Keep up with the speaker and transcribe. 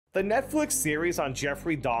The Netflix series on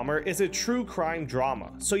Jeffrey Dahmer is a true crime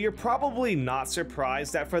drama, so you're probably not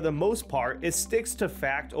surprised that for the most part it sticks to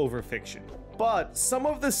fact over fiction. But some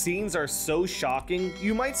of the scenes are so shocking,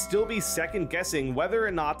 you might still be second guessing whether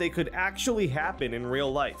or not they could actually happen in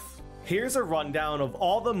real life. Here's a rundown of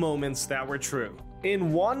all the moments that were true.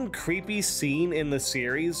 In one creepy scene in the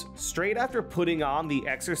series, straight after putting on The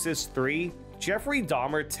Exorcist 3, Jeffrey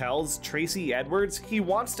Dahmer tells Tracy Edwards he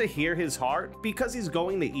wants to hear his heart because he's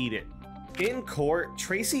going to eat it. In court,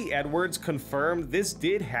 Tracy Edwards confirmed this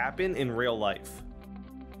did happen in real life.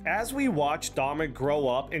 As we watch Dahmer grow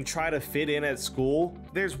up and try to fit in at school,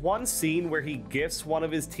 there's one scene where he gifts one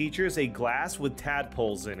of his teachers a glass with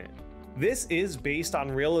tadpoles in it. This is based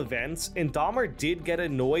on real events, and Dahmer did get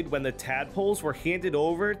annoyed when the tadpoles were handed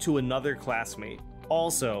over to another classmate.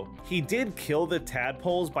 Also, he did kill the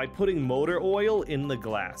tadpoles by putting motor oil in the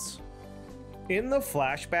glass. In the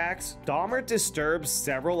flashbacks, Dahmer disturbs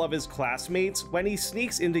several of his classmates when he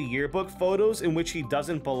sneaks into yearbook photos in which he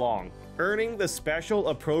doesn't belong, earning the special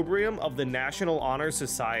opprobrium of the National Honor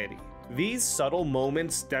Society. These subtle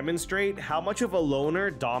moments demonstrate how much of a loner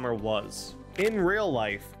Dahmer was. In real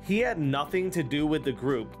life, he had nothing to do with the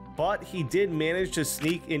group, but he did manage to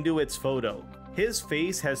sneak into its photo. His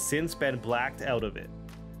face has since been blacked out of it.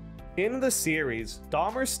 In the series,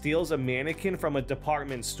 Dahmer steals a mannequin from a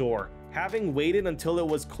department store, having waited until it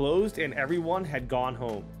was closed and everyone had gone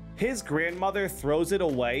home. His grandmother throws it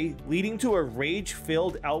away, leading to a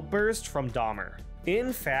rage-filled outburst from Dahmer.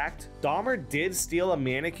 In fact, Dahmer did steal a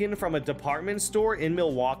mannequin from a department store in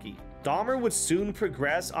Milwaukee. Dahmer would soon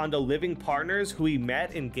progress onto living partners who he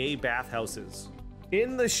met in gay bathhouses.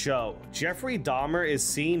 In the show, Jeffrey Dahmer is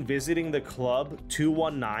seen visiting the Club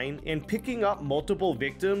 219 and picking up multiple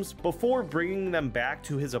victims before bringing them back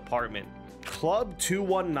to his apartment. Club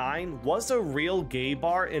 219 was a real gay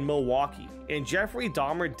bar in Milwaukee, and Jeffrey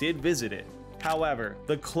Dahmer did visit it. However,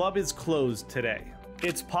 the club is closed today.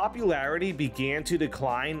 Its popularity began to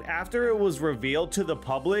decline after it was revealed to the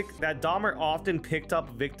public that Dahmer often picked up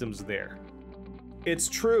victims there. It's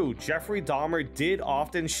true, Jeffrey Dahmer did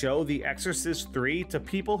often show The Exorcist 3 to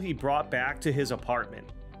people he brought back to his apartment.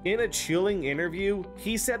 In a chilling interview,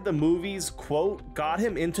 he said the movies, quote, got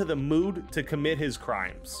him into the mood to commit his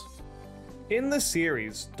crimes. In the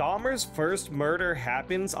series, Dahmer's first murder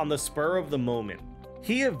happens on the spur of the moment.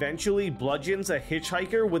 He eventually bludgeons a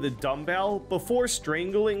hitchhiker with a dumbbell before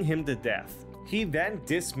strangling him to death. He then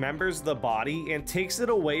dismembers the body and takes it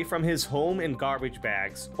away from his home in garbage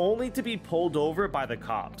bags, only to be pulled over by the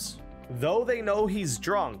cops. Though they know he's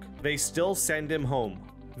drunk, they still send him home.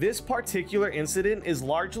 This particular incident is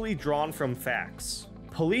largely drawn from facts.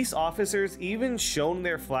 Police officers even shone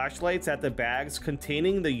their flashlights at the bags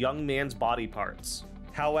containing the young man's body parts.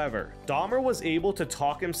 However, Dahmer was able to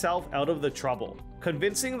talk himself out of the trouble,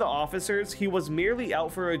 convincing the officers he was merely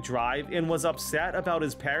out for a drive and was upset about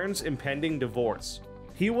his parents' impending divorce.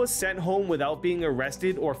 He was sent home without being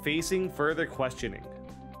arrested or facing further questioning.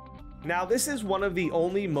 Now, this is one of the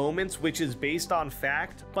only moments which is based on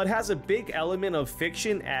fact, but has a big element of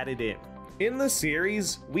fiction added in. In the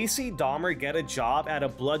series, we see Dahmer get a job at a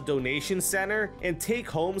blood donation center and take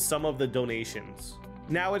home some of the donations.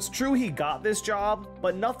 Now, it's true he got this job,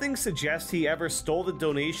 but nothing suggests he ever stole the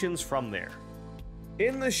donations from there.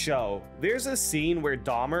 In the show, there's a scene where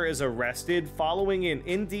Dahmer is arrested following an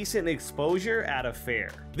indecent exposure at a fair.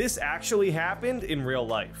 This actually happened in real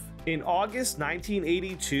life. In August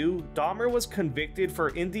 1982, Dahmer was convicted for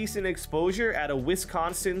indecent exposure at a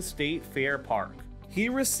Wisconsin State Fair park. He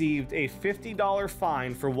received a $50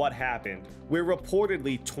 fine for what happened, where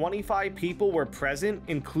reportedly 25 people were present,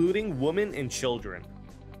 including women and children.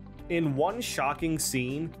 In one shocking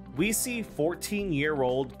scene, we see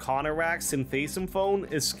 14-year-old Konarak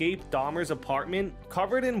Synthesimphone escape Dahmer's apartment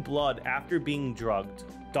covered in blood after being drugged.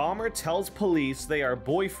 Dahmer tells police they are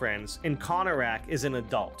boyfriends and Konarak is an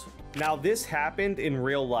adult. Now, this happened in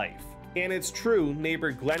real life. And it's true,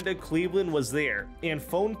 neighbor Glenda Cleveland was there and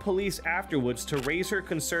phoned police afterwards to raise her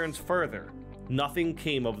concerns further. Nothing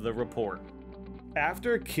came of the report.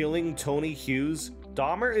 After killing Tony Hughes,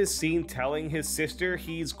 Dahmer is seen telling his sister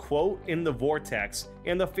he's, quote, in the vortex,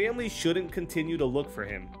 and the family shouldn't continue to look for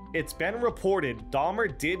him. It's been reported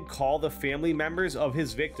Dahmer did call the family members of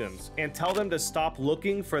his victims and tell them to stop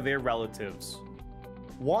looking for their relatives.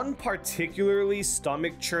 One particularly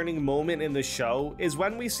stomach-churning moment in the show is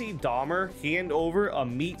when we see Dahmer hand over a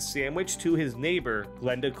meat sandwich to his neighbor,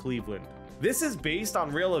 Glenda Cleveland. This is based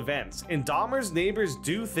on real events, and Dahmer's neighbors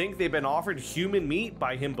do think they've been offered human meat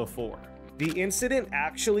by him before. The incident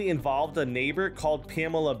actually involved a neighbor called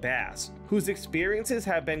Pamela Bass, whose experiences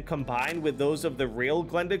have been combined with those of the real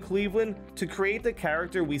Glenda Cleveland to create the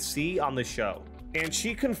character we see on the show. And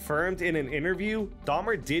she confirmed in an interview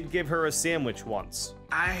Dahmer did give her a sandwich once.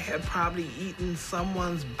 I had probably eaten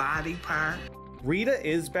someone's body part. Rita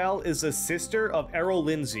Isbell is the sister of Errol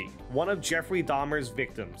Lindsay, one of Jeffrey Dahmer's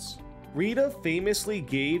victims. Rita famously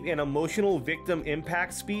gave an emotional victim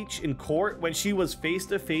impact speech in court when she was face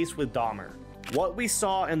to face with Dahmer. What we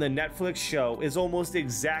saw in the Netflix show is almost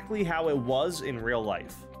exactly how it was in real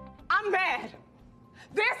life. I'm mad.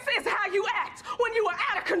 This is how you act when you are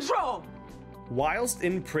out of control. Whilst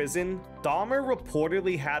in prison, Dahmer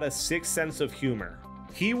reportedly had a sick sense of humor.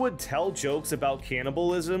 He would tell jokes about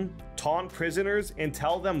cannibalism, taunt prisoners, and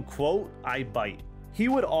tell them, quote, "I bite." He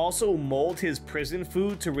would also mold his prison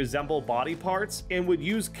food to resemble body parts and would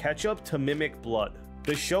use ketchup to mimic blood.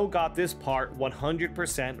 The show got this part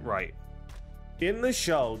 100% right. In the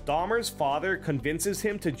show, Dahmer's father convinces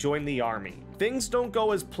him to join the army. Things don't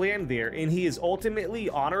go as planned there, and he is ultimately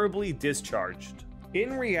honorably discharged.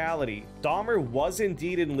 In reality, Dahmer was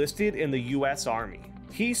indeed enlisted in the US Army.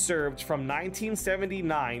 He served from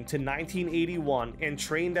 1979 to 1981 and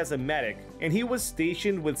trained as a medic, and he was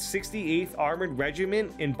stationed with 68th Armored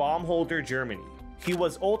Regiment in Baumholder, Germany. He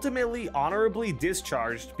was ultimately honorably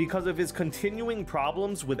discharged because of his continuing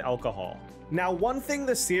problems with alcohol. Now, one thing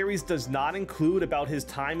the series does not include about his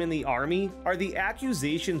time in the army are the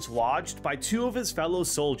accusations lodged by two of his fellow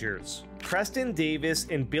soldiers, Preston Davis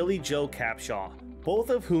and Billy Joe Capshaw, both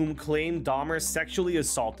of whom claimed Dahmer sexually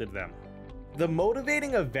assaulted them. The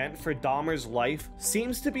motivating event for Dahmer's life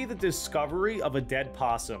seems to be the discovery of a dead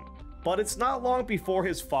possum, but it's not long before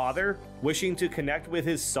his father, wishing to connect with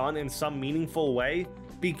his son in some meaningful way,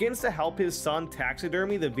 begins to help his son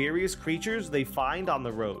taxidermy the various creatures they find on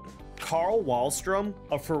the road. Carl Wallstrom,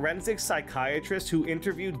 a forensic psychiatrist who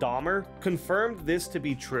interviewed Dahmer, confirmed this to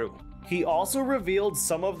be true. He also revealed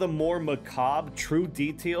some of the more macabre true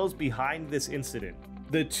details behind this incident.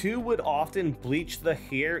 The two would often bleach the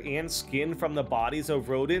hair and skin from the bodies of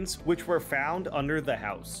rodents which were found under the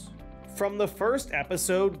house. From the first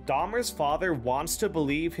episode, Dahmer's father wants to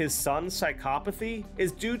believe his son's psychopathy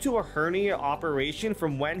is due to a hernia operation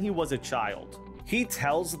from when he was a child. He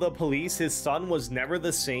tells the police his son was never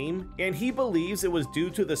the same, and he believes it was due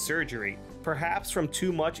to the surgery, perhaps from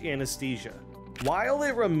too much anesthesia. While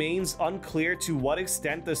it remains unclear to what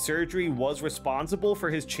extent the surgery was responsible for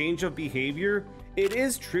his change of behavior, it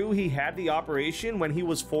is true he had the operation when he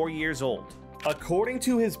was 4 years old. According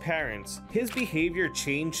to his parents, his behavior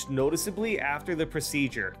changed noticeably after the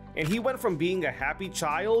procedure, and he went from being a happy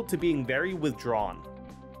child to being very withdrawn.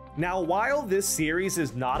 Now, while this series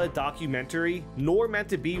is not a documentary, nor meant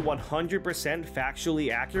to be 100%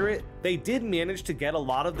 factually accurate, they did manage to get a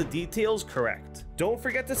lot of the details correct. Don't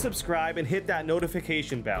forget to subscribe and hit that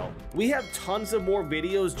notification bell. We have tons of more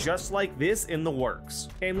videos just like this in the works.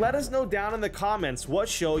 And let us know down in the comments what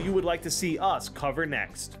show you would like to see us cover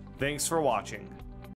next. Thanks for watching.